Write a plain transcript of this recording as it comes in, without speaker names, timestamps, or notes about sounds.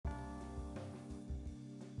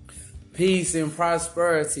Peace and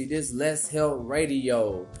prosperity. This Let's Help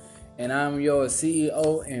Radio. And I'm your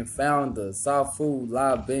CEO and founder, Safu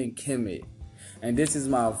La Ben Kemet. And this is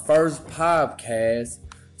my first podcast.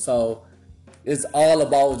 So it's all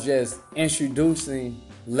about just introducing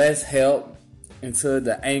Let's Help into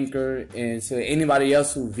the anchor and to anybody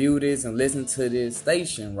else who view this and listen to this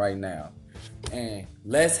station right now. And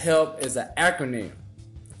Let's Help is an acronym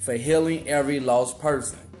for Healing Every Lost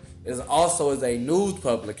Person. It also is a news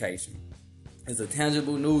publication. It's a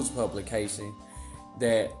tangible news publication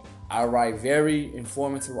that I write very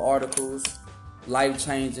informative articles,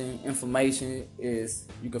 life-changing information is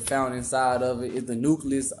you can find inside of it. It's the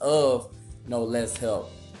nucleus of Let's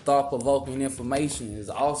Help. Thought-provoking information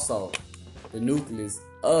is also the nucleus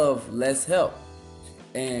of Let's Help.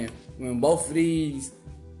 And when both of these,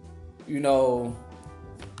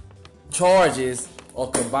 charges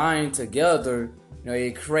are combined together,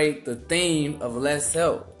 it creates the theme of Let's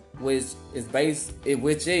Help, which is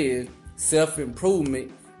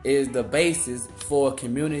self-improvement is the basis for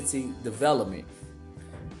community development.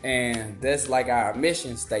 And that's like our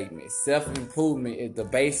mission statement. Self-improvement is the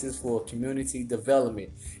basis for community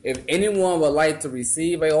development. If anyone would like to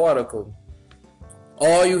receive an article,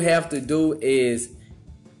 all you have to do is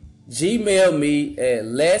Gmail me at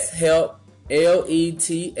let's help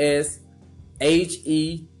LETSHELP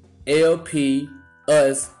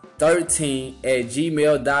us 13 at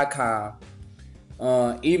gmail.com.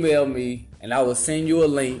 Email me and I will send you a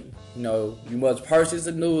link. You must purchase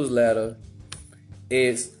a newsletter.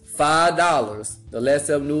 It's $5. The Let's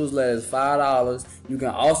Help newsletter is $5. You can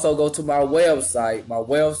also go to my website. My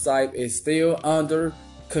website is still under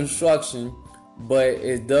construction, but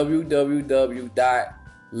it's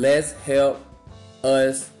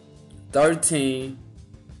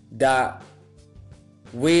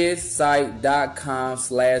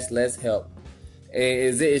help.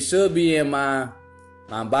 It should be in my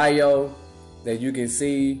bio that you can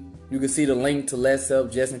see the link to Let's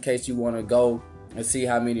Help just in case you want to go and see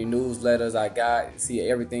how many newsletters I got, see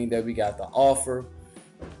everything that we got to offer,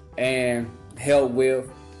 and help with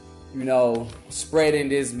spreading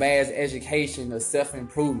this mass education of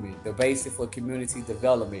self-improvement, the basis for community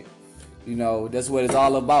development. That's what it's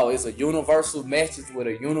all about. It's a universal message with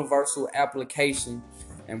a universal application,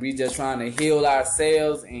 and we just trying to heal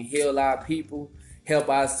ourselves and heal our people, help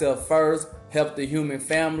ourselves first, help the human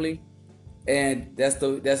family, and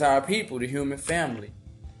that's our people, the human family.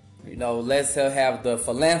 Let's have the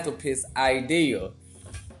philanthropist idea,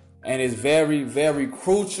 and it's very, very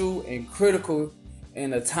crucial and critical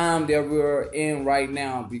in the time that we're in right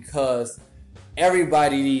now because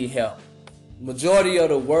everybody needs help. Majority of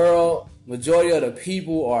the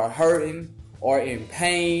people are hurting or in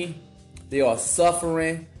pain. They are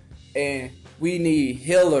suffering, and we need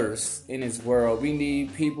healers in this world. We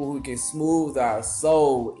need people who can smooth our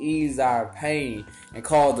soul, ease our pain, and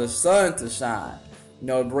cause the sun to shine.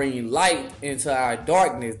 Bring light into our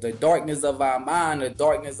darkness, the darkness of our mind, the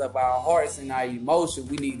darkness of our hearts and our emotions.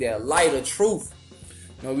 We need that light of truth.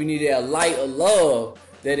 We need that light of love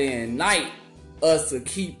that ignite us to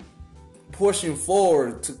keep pushing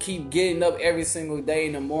forward, to keep getting up every single day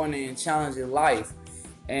in the morning and challenging life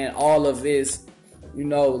and all of this,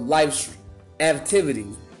 life's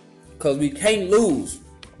activities. Because we can't lose.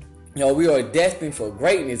 We are destined for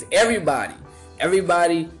greatness. Everybody,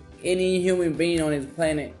 any human being on this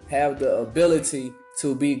planet have the ability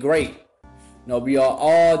to be great. We are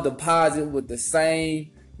all deposited with the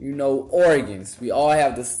same, organs. We all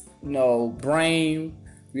have this, brain.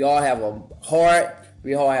 We all have a heart.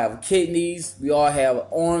 We all have kidneys. We all have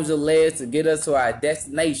arms and legs to get us to our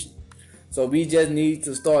destination. So we just need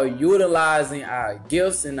to start utilizing our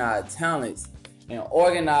gifts and our talents and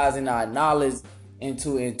organizing our knowledge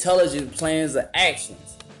into intelligent plans of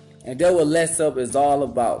actions. And that's what Let's Help is all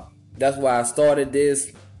about. That's why I started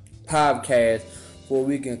this podcast, where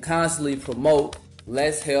we can constantly promote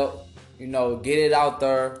Let's Help, get it out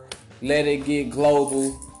there, let it get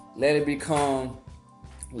global, let it become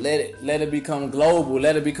global,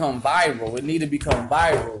 let it become viral. It need to become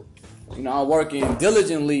viral. I'm working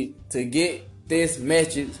diligently to get this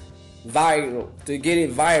message viral, to get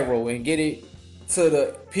it viral and get it to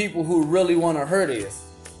the people who really want to hear this,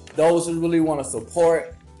 those who really want to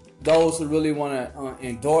support, those who really want to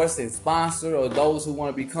endorse and sponsor, or those who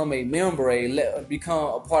want to become a member,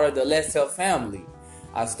 become a part of the Let's Help family.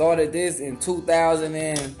 I started this in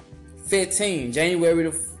 2015,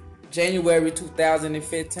 January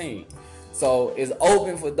 2015. So it's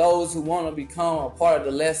open for those who want to become a part of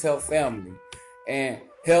the Let's Help family and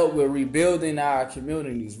help with rebuilding our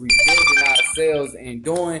communities, rebuilding ourselves, and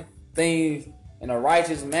doing things in a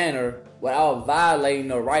righteous manner without violating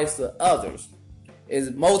the rights of others. It's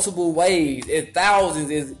multiple ways, it's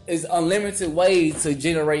thousands, it's unlimited ways to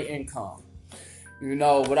generate income,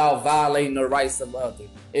 without violating the rights of others.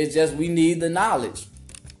 It's just we need the knowledge.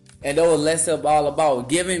 And that was less all about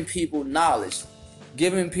giving people knowledge,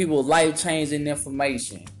 giving people life-changing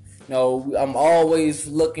information. I'm always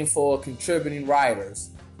looking for contributing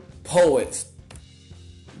writers, poets,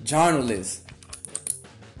 journalists,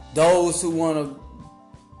 those who want to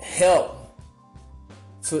help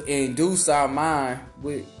to induce our mind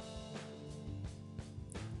with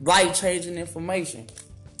life-changing information,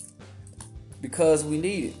 because we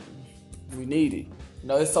need it. We need it.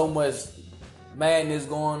 There's so much madness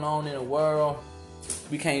going on in the world.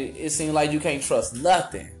 It seems like you can't trust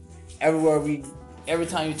nothing. Every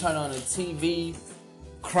time you turn on the TV,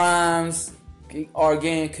 crimes are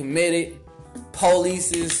getting committed.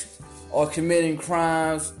 Police are committing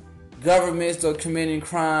crimes. Governments are committing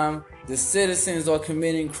crime. The citizens are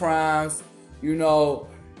committing crimes.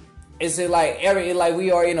 It's like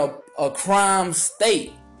we are in a crime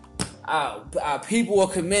state. Our people are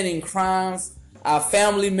committing crimes. Our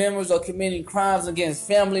family members are committing crimes against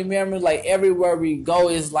family members. Like everywhere we go,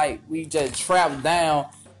 it's like we just trapped down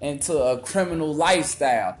into a criminal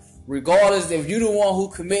lifestyle. Regardless if you're the one who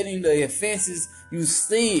committing the offenses, you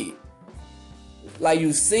see it.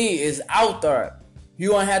 It's out there. You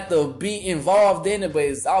don't have to be involved in it, but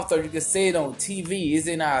it's out there. You can see it on TV. It's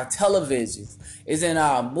in our televisions. It's in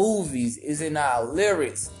our movies. It's in our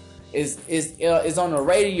lyrics. It's on the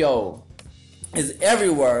radio. It's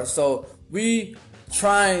everywhere. So we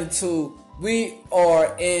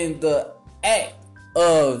are in the act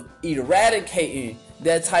of eradicating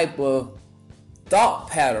that type of thought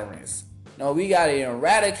patterns. We gotta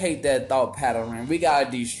eradicate that thought pattern. We gotta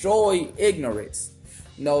destroy ignorance.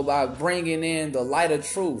 By bringing in the light of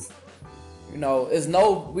truth. We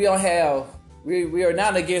are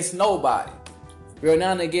not against nobody. We are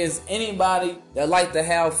not against anybody that like to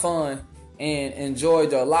have fun and enjoy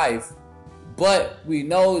their life. But we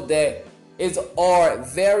know that it's are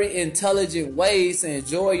very intelligent ways to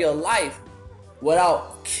enjoy your life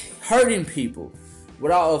without hurting people,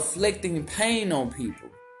 without inflicting pain on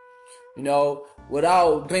people,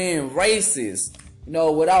 without being racist,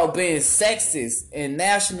 without being sexist and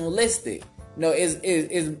nationalistic.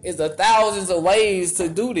 It's a thousands of ways to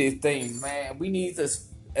do this thing, man. We need to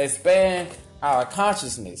expand our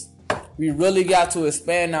consciousness. We really got to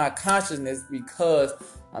expand our consciousness, because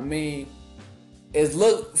it's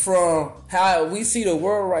look from how we see the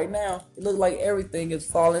world right now. It looks like everything is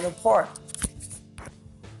falling apart.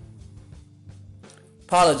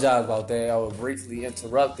 Apologize about that. I was briefly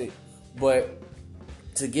interrupted, but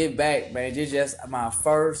to get back, man, it's just my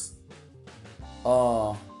first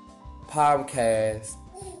podcast,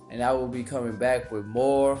 and I will be coming back with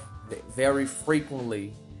more very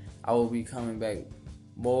frequently. I will be coming back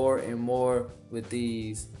more and more with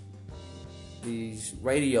these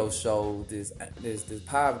radio shows, this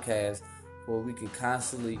podcast, where we can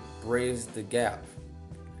constantly bridge the gap.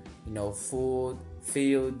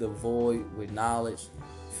 Fill the void with knowledge,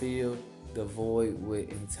 fill the void with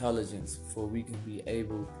intelligence, for we can be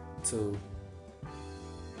able to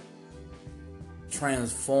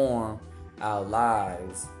transform our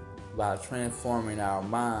lives by transforming our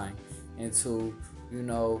mind into,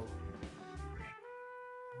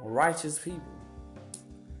 righteous people.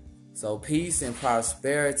 So peace and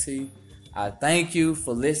prosperity. I thank you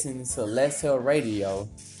for listening to Let's Health Radio.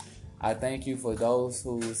 I thank you for those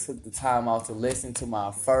who took the time out to listen to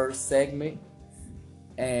my first segment.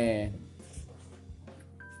 And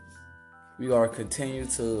we are continue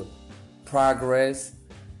to progress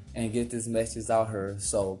and get this message out here.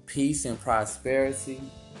 So peace and prosperity.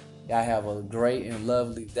 Y'all have a great and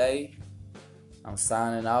lovely day. I'm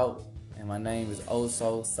signing out. And my name is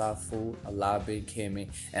Oso Safu Alabi Kemi.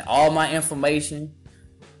 And all my information,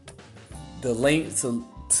 the link to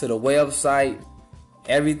the website,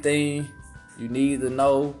 everything you need to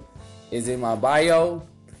know is in my bio.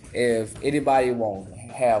 If anybody won't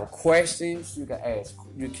have questions, you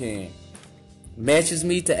can message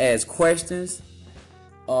me to ask questions.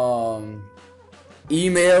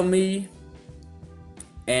 Email me,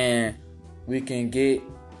 and we can get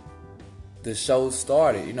the show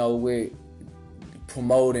started. We're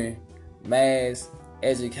promoting mass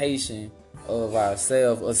education of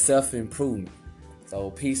ourselves, of self-improvement. So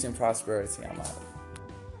peace and prosperity. I'm out.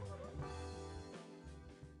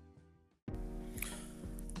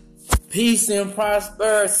 Peace and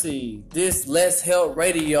prosperity. This Let's Health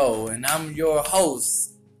Radio, and I'm your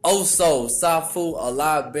host, Oso Safu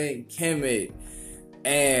Allah Ben Kemet,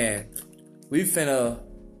 and we finna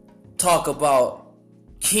talk about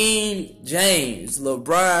King James,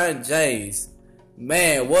 LeBron James.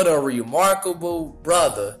 Man, what a remarkable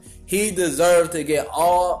brother. He deserves to get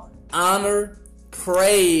all honor,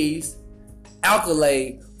 praise,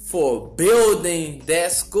 accolade for building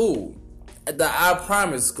that school, the Our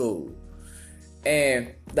Promise School.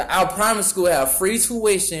 And the Our Promise School have free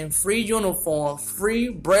tuition, free uniform, free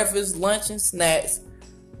breakfast, lunch, and snacks.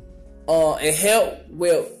 It helped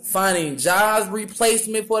with finding jobs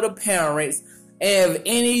replacement for the parents. And if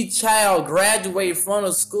any child graduate from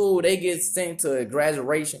a school, they get sent to a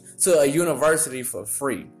graduation to a university for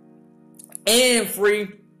free. And free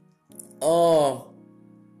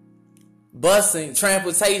busing,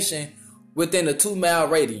 transportation within the 2-mile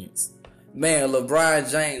radius. Man,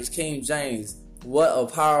 LeBron James, King James, what a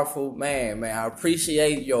powerful man, I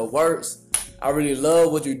appreciate your works. I really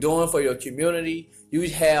love what you're doing for your community. You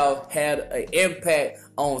have had an impact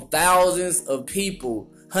on thousands of people,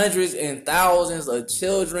 hundreds and thousands of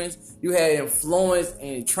children. You had influenced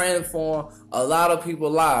and transformed a lot of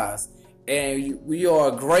people's lives. And we are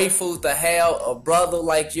grateful to have a brother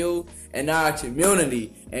like you in our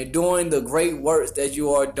community and doing the great works that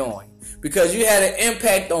you are doing. Because you had an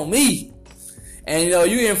impact on me. And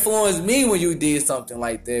you influenced me when you did something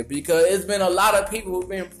like that. Because it's been a lot of people who've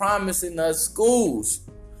been promising us schools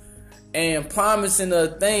and promising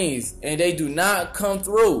us things, and they do not come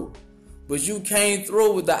through. But you came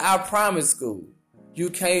through with the Our Promise School. You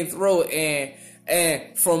came through,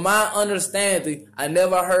 and from my understanding, I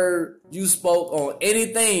never heard you spoke on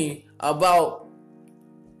anything about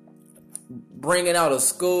bringing out a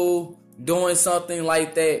school, doing something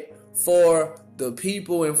like that for the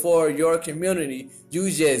people and for your community.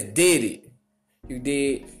 You just did it. You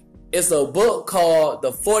did. It's a book called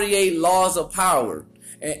The 48 Laws of Power.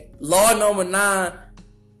 And law number 9,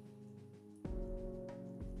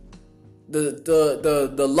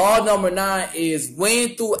 the law number 9 is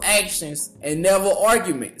win through actions and never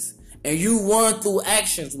arguments. And you won through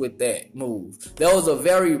actions with that move. That was a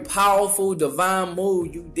very powerful, divine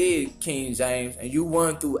move you did, King James. And you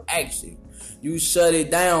won through action. You shut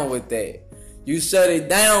it down with that. You shut it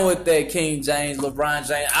down with that, King James, LeBron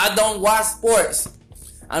James. I don't watch sports.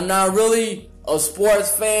 I'm not really a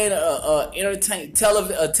sports fan, a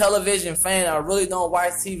television fan. I really don't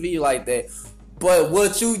watch TV like that. But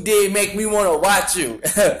what you did make me want to watch you.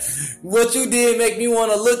 What you did make me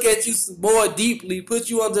want to look at you more deeply,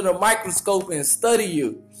 put you under the microscope and study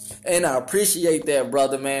you. And I appreciate that,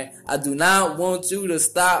 brother, man. I do not want you to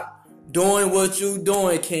stop doing what you're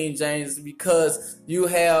doing, King James, because you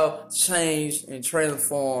have changed and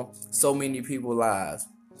transformed so many people's lives.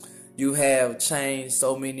 You have changed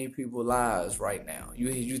so many people's lives right now.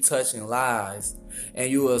 You touching lives, and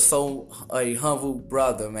you are so a humble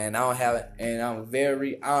brother, man. I'm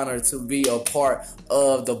very honored to be a part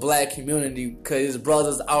of the black community, because there's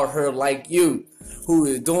brothers out here like you who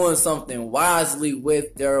is doing something wisely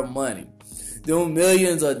with their money. Them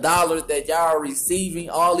millions of dollars that y'all are receiving,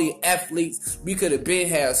 all these athletes, we could have been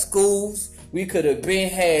had schools, we could have been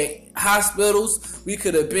had hospitals, we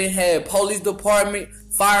could have been had police department,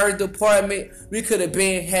 fire department, we could have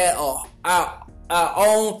been had our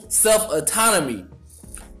own self-autonomy.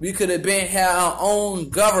 We could have been had our own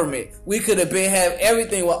government. We could have been have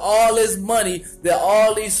everything with all this money that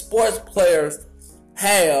all these sports players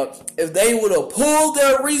have. If they would have pulled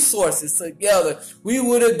their resources together, we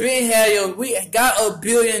would have been we got $1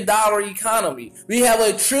 billion economy. We have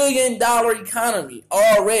 $1 trillion economy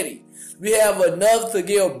already. We have enough to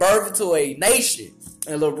give birth to a nation.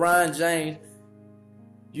 And LeBron James,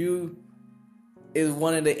 you is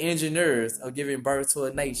one of the engineers of giving birth to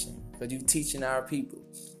a nation, because you teaching our people.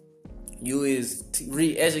 You is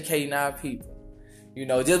re-educating our people.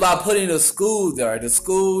 Just by putting the school there. The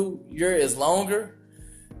school year is longer.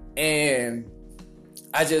 And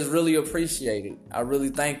I just really appreciate it. I really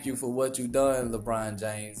thank you for what you've done, LeBron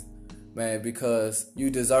James, man, because you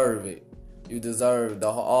deserve it. You deserve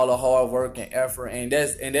all the hard work and effort. And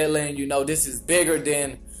that letting you know this is bigger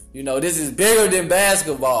than, this is bigger than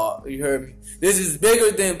basketball. You heard me? This is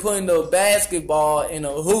bigger than putting the basketball in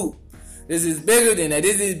a hoop. This is bigger than that.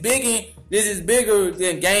 This is bigger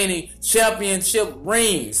than gaining championship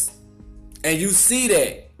rings. And you see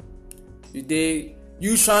that. You dig?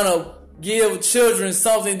 You trying to give children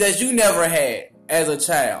something that you never had as a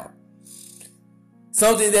child.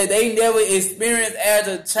 Something that they never experienced as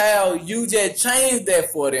a child. You just changed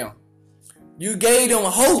that for them. You gave them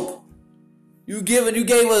hope. You gave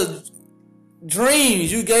us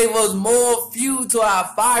dreams. You gave us more fuel to our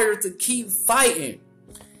fire to keep fighting.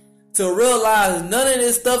 To realize none of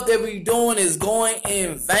this stuff that we doing is going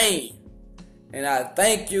in vain. And I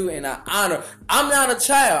thank you and I honor. I'm not a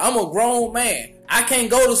child. I'm a grown man. I can't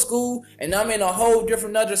go to school and I'm in a whole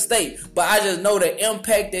different other state. But I just know the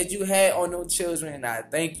impact that you had on those children. And I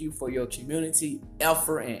thank you for your community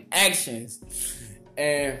effort and actions.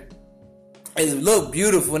 And it look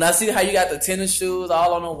beautiful. And I see how you got the tennis shoes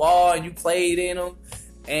all on the wall and you played in them.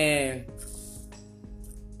 And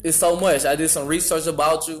it's so much. I did some research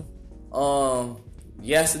about you.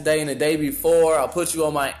 Yesterday and the day before, I put you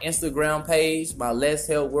on my Instagram page, my Let's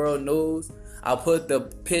Help World News. I put the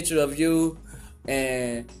picture of you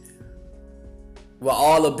and with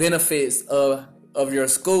all the benefits of your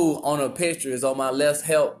school on a picture is on my Let's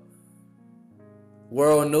Help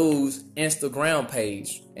World News Instagram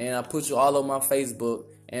page. And I put you all on my Facebook,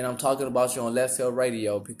 and I'm talking about you on Let's Help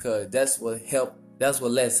Radio because that's what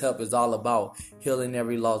Let's Help is all about, healing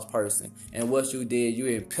every lost person. And what you did, you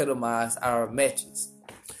epitomized our message.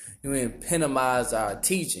 You epitomized our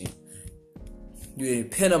teaching. You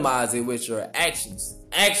epitomize it with your actions.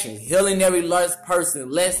 Actions. Healing every lost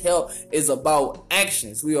person. Let's Help is about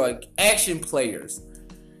actions. We are action players.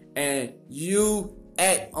 And you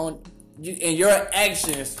act on, and your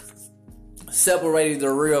actions separated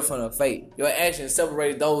the real from the fake. Your actions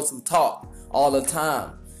separated those who talk all the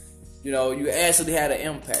time. You know, you actually had an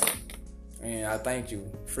impact. And I thank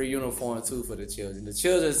you. Free uniform too for the children. The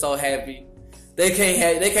children are so happy. They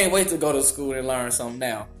can't wait to go to school and learn something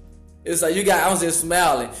now. It's like I was just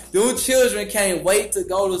smiling. Those children can't wait to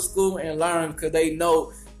go to school and learn because they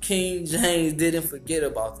know King James didn't forget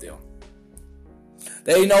about them.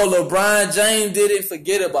 They know LeBron James didn't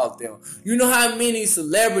forget about them. You know how many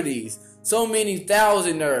celebrities, so many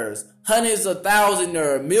thousandaires, hundreds of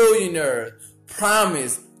thousandaires, millionaires,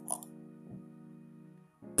 promise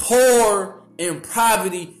poor in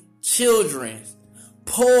poverty children,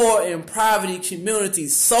 poor in poverty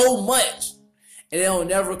communities so much, and they don't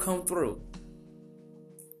never come through.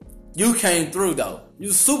 You came through though.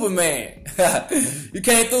 You Superman. You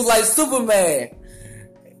came through like Superman.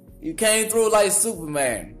 You came through like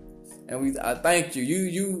Superman. And I thank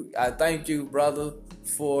you. I thank you, brother,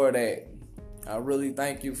 for that. I really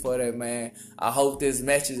thank you for that, man. I hope this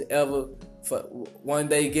message ever for one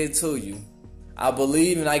day get to you. I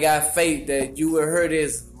believe and I got faith that you will hear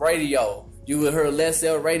this radio. You will hear Let's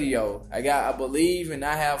Help Radio. I believe and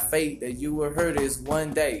I have faith that you will hear this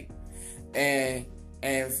one day. And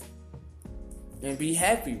be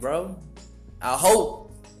happy, bro. I hope.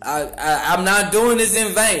 I'm not doing this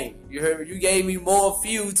in vain. You gave me more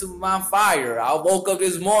fuel to my fire. I woke up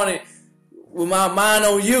this morning with my mind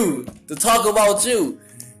on you to talk about you.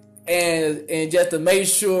 And just to make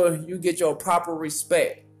sure you get your proper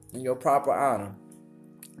respect and your proper honor,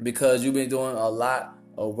 because you've been doing a lot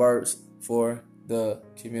of work for the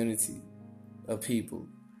community of people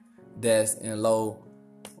that's in low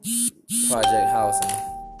project housing.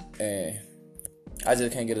 And I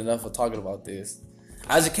just can't get enough of talking about this.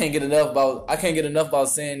 I can't get enough about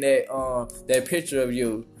seeing that picture of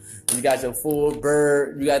you. You got your full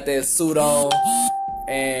bird, you got that suit on,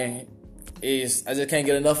 and I just can't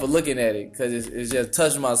get enough of looking at it because it's just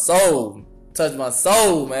touched my soul. Touched my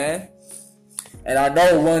soul, man. And I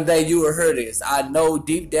know one day you will hear this. I know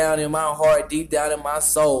deep down in my heart, deep down in my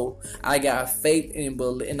soul, I got faith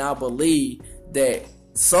and I believe that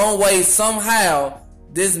some way, somehow,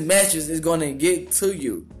 this message is going to get to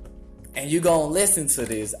you. And you're going to listen to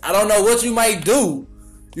this. I don't know what you might do.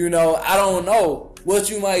 I don't know what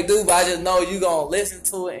you might do, but I just know you're going to listen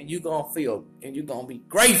to it and you're going to feel and you're going to be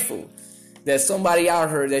grateful that somebody out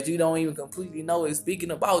here that you don't even completely know is speaking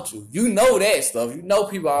about you. You know that stuff. You know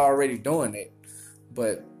people are already doing it.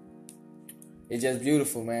 But it's just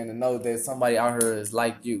beautiful, man, to know that somebody out here is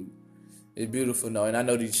like you. It's beautiful, though. And I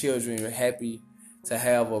know these children are happy to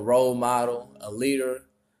have a role model, a leader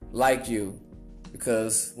like you.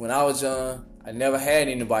 Because when I was young, I never had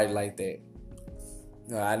anybody like that.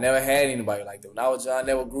 I never had anybody like that. When I was young, I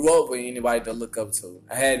never grew up with anybody to look up to.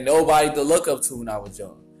 I had nobody to look up to when I was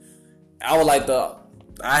young. I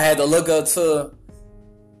had to look up to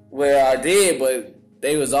where I did, but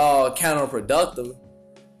they was all counterproductive.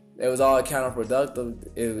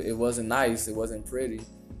 It wasn't nice. It wasn't pretty.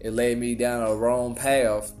 It led me down a wrong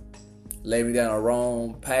path.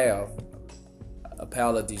 A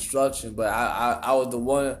path of destruction. But I was the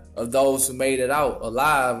one of those who made it out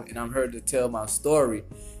alive, and I'm here to tell my story.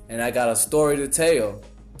 And I got a story to tell.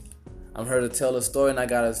 I'm here to tell a story, and I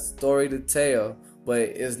got a story to tell. But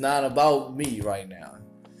it's not about me right now.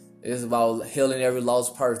 It's about healing every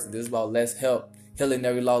lost person. This is about Let's Help. Healing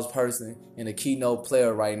every lost person, and the keynote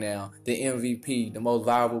player right now, the MVP, the most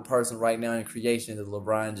valuable person right now in creation is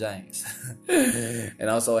LeBron James. And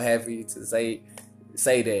I'm so happy to say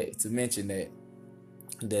that, to mention that.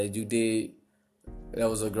 that you did. That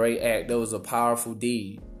was a great act. That was a powerful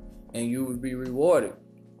deed. And you would be rewarded.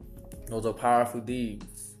 It was a powerful deed.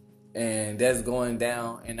 And that's going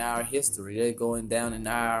down in our history. That's going down in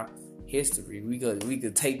our history. We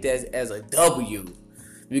could take that as a W.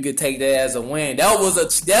 We could take that as a win. That's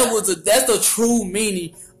the true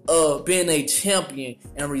meaning of being a champion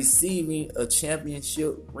and receiving a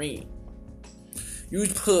championship ring. You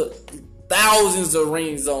put thousands of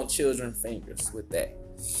rings on children's fingers with that.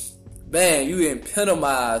 Man, you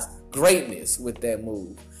epitomize greatness with that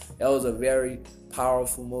move. That was a very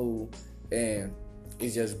powerful move, and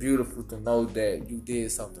it's just beautiful to know that you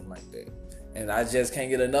did something like that. And I just can't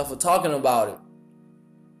get enough of talking about it.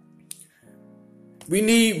 We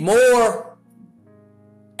need more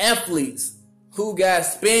athletes who got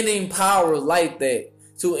spending power like that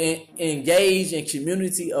to engage in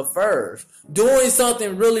community affairs. Doing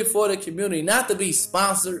something really for the community. Not to be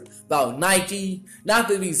sponsored by Nike. Not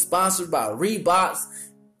to be sponsored by Reeboks.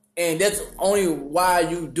 And that's only why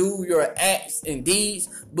you do your acts and deeds.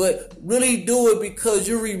 But really do it because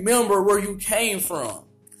you remember where you came from.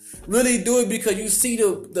 Really do it because you see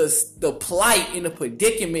the plight and the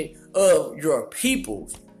predicament of your people.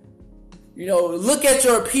 You know, look at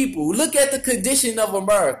your people. Look at the condition of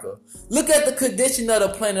America. Look at the condition of the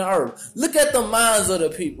planet Earth. Look at the minds of the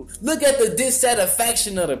people. Look at the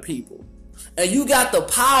dissatisfaction of the people. And you got the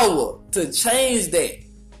power to change that.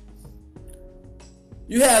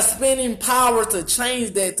 You have spending power to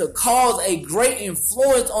change that, to cause a great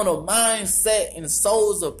influence on the mindset and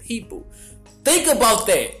souls of people. Think about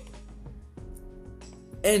that.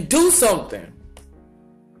 And do something.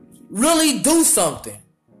 Really do something.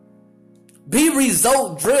 Be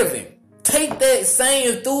result driven. Take that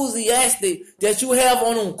same enthusiastic that you have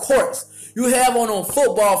on them courts, you have on a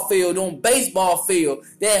football field, on baseball field,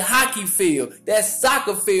 that hockey field, that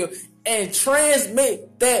soccer field, and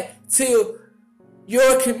transmit that to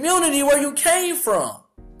your community where you came from,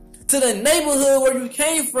 to the neighborhood where you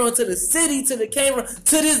came from, to the city, to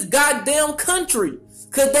this goddamn country,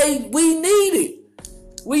 cause we need it.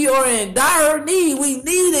 We are in dire need. We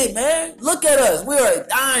need it, man. Look at us. We are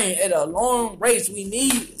dying at a long race. We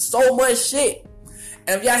need so much shit.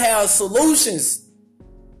 And if y'all have solutions,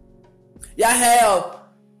 y'all have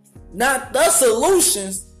not the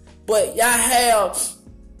solutions, but y'all have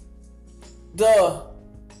the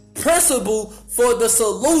principle for the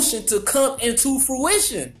solution to come into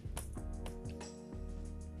fruition.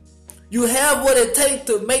 You have what it takes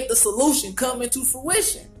to make the solution come into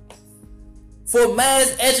fruition. For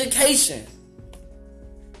mass education,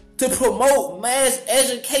 to promote mass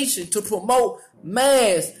education,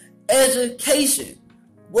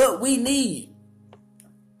 what we need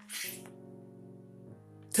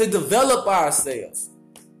to develop ourselves.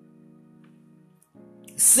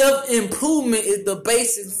 Self-improvement is the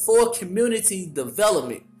basis for community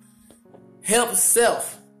development. Help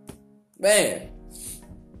self, man.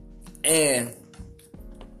 And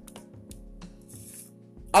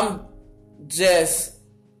I just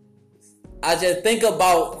think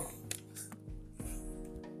about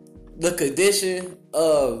the condition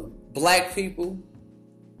of black people.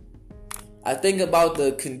 I think about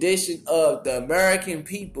the condition of the American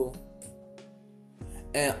people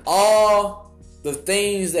and all the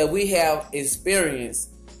things that we have experienced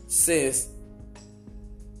since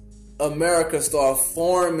America started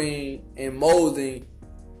forming and molding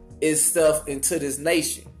itself into this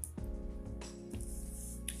nation.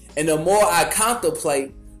 And the more I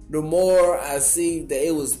contemplate, the more I see that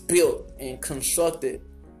it was built and constructed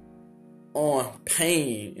on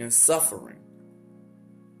pain and suffering.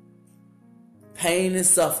 Pain and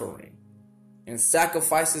suffering. And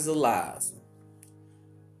sacrifices of lives.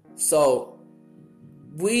 So,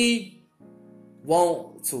 we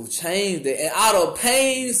want to change that. And out of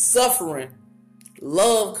pain, suffering,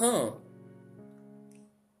 love comes.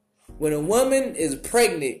 When a woman is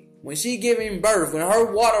pregnant, when she giving birth, when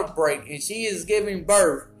her water break and she is giving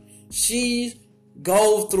birth, she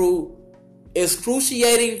goes through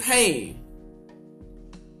excruciating pain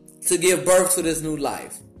to give birth to this new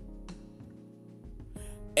life.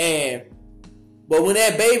 But when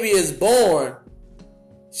that baby is born,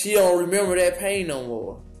 she don't remember that pain no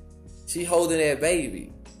more. She holding that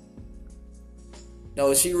baby.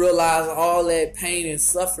 No, she realized all that pain and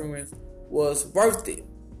suffering was worth it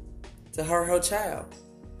to her child.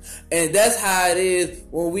 And that's how it is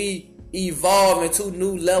when we evolve into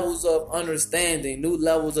new levels of understanding, new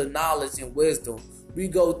levels of knowledge and wisdom. We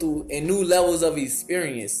go through and new levels of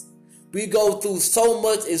experience. We go through so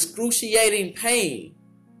much excruciating pain.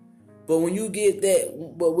 But when you get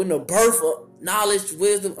that, but when the birth of knowledge,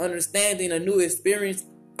 wisdom, understanding, a new experience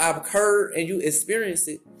occurred and you experience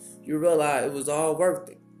it, you realize it was all worth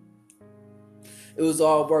it. It was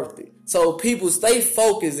all worth it. So people, stay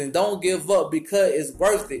focused and don't give up because it's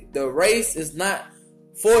worth it. The race is not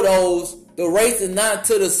for those. The race is not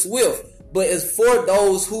to the swift, but it's for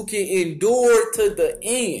those who can endure to the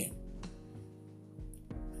end.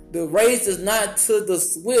 The race is not to the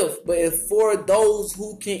swift, but it's for those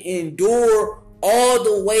who can endure all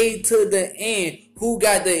the way to the end, who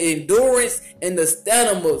got the endurance and the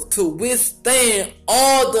stamina to withstand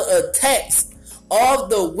all the attacks, all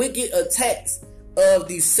the wicked attacks of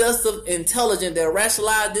deceptive intelligence that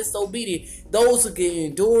rationalize disobedience. Those who can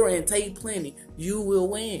endure and take plenty, you will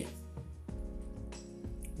win.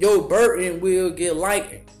 Your burden will get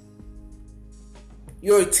lighter.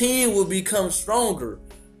 Your team will become stronger.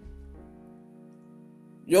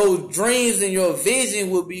 Your dreams and your vision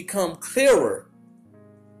will become clearer.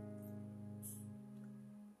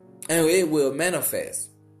 And it will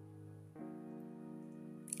manifest.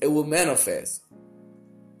 It will manifest.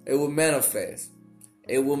 It will manifest.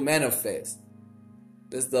 It will manifest.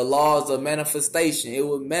 That's the laws of manifestation. It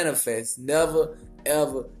will manifest. Never,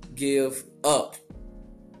 ever give up.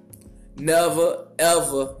 Never,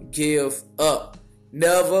 ever give up.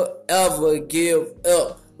 Never, ever give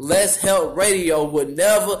up. Let's Help Radio will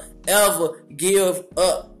never, ever give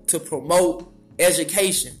up to promote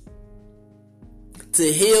education,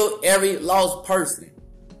 to heal every lost person.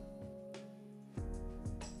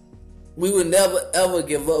 We will never, ever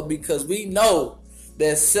give up because we know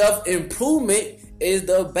that self-improvement is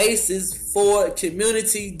the basis for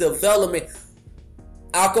community development.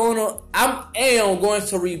 I am going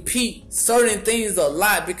to repeat certain things a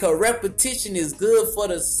lot because repetition is good for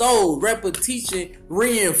the soul. Repetition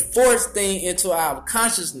reinforces things into our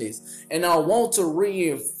consciousness. And I want to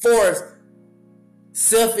reinforce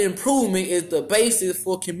self-improvement is the basis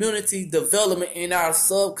for community development in our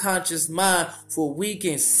subconscious mind, for we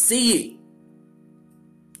can see it.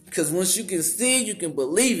 Because once you can see it, you can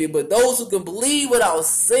believe it. But those who can believe without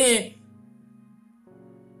seeing,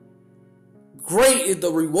 great is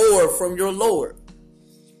the reward from your Lord.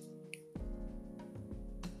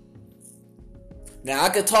 Now, I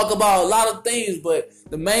could talk about a lot of things, but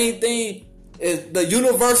the main thing is the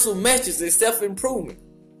universal message is self-improvement.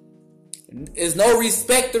 There's no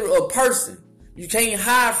respecter of person. You can't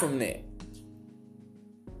hide from that.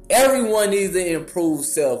 Everyone needs to improve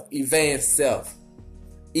self, advance self,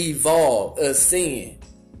 evolve, ascend,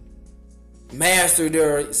 master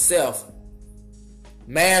their self,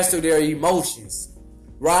 master their emotions,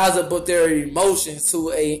 rise above their emotions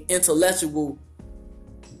to an intellectual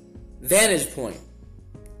vantage point.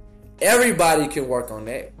 Everybody can work on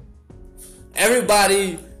that.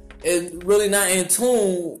 Everybody is really not in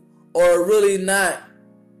tune or really not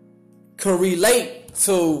can relate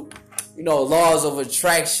to, laws of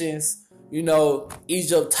attractions,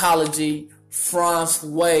 Egyptology, France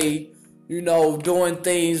way, doing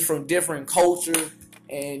things from different cultures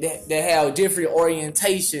and they have different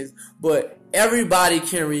orientations, but everybody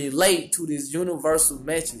can relate to this universal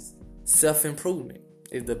message. Self-improvement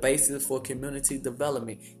is the basis for community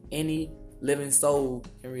development. Any living soul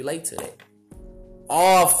can relate to that.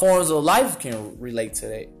 All forms of life can relate to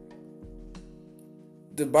that.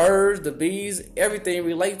 The birds, the bees, everything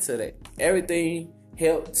relates to that. Everything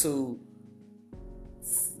help to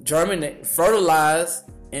germinate, fertilize,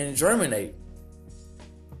 and germinate.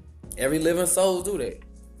 Every living soul do that.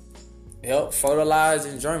 Help fertilize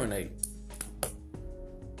and germinate.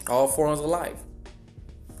 All forms of life.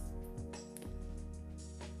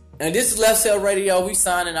 And this is Let's Help Radio. We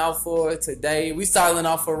signing out for today. We signing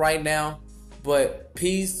out for right now. But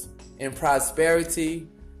peace and prosperity.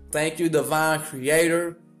 Thank you, Divine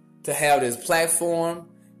Creator, to have this platform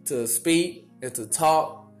to speak and to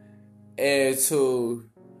talk and to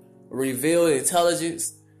reveal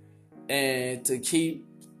intelligence and to keep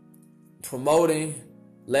promoting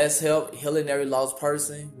Let's Help, healing every lost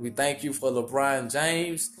person. We thank you for LeBron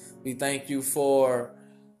James. We thank you for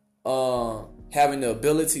having the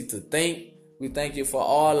ability to think. We thank you for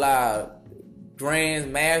all our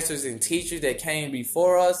grand masters and teachers that came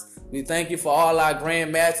before us. We thank you for all our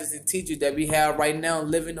grand masters and teachers that we have right now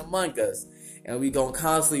living among us. And we're going to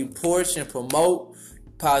constantly push and promote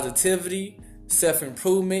positivity,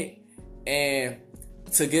 self-improvement, and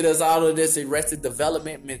to get us out of this arrested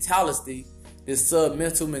development mentality, this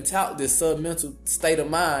submental state of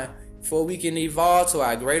mind, before we can evolve to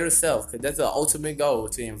our greater self. Because that's the ultimate goal,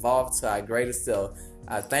 to evolve to our greater self.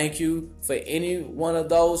 I thank you for any one of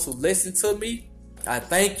those who listen to me. I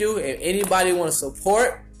thank you. If anybody want to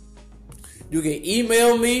support, you can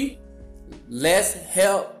email me,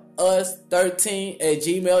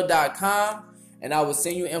 letshelpus13@gmail.com. and I will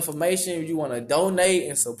send you information if you want to donate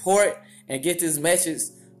and support and get this message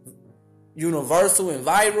universal and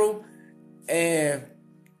viral. And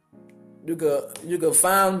you could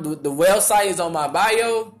find the website is on my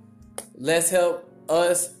bio. Let's help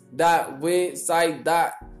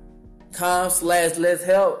us.witsite.com/let's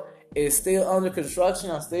help. It's still under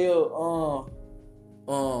construction. I'm still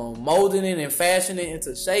molding it and fashioning it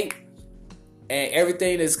into shape, and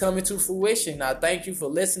everything is coming to fruition. I thank you for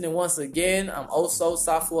listening once again. I'm Oso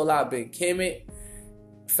Safuola bin Kemet,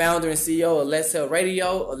 founder and CEO of Let's Help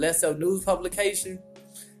Radio, a Let's Help news publication,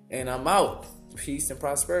 and I'm out. Peace and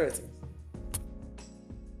prosperity.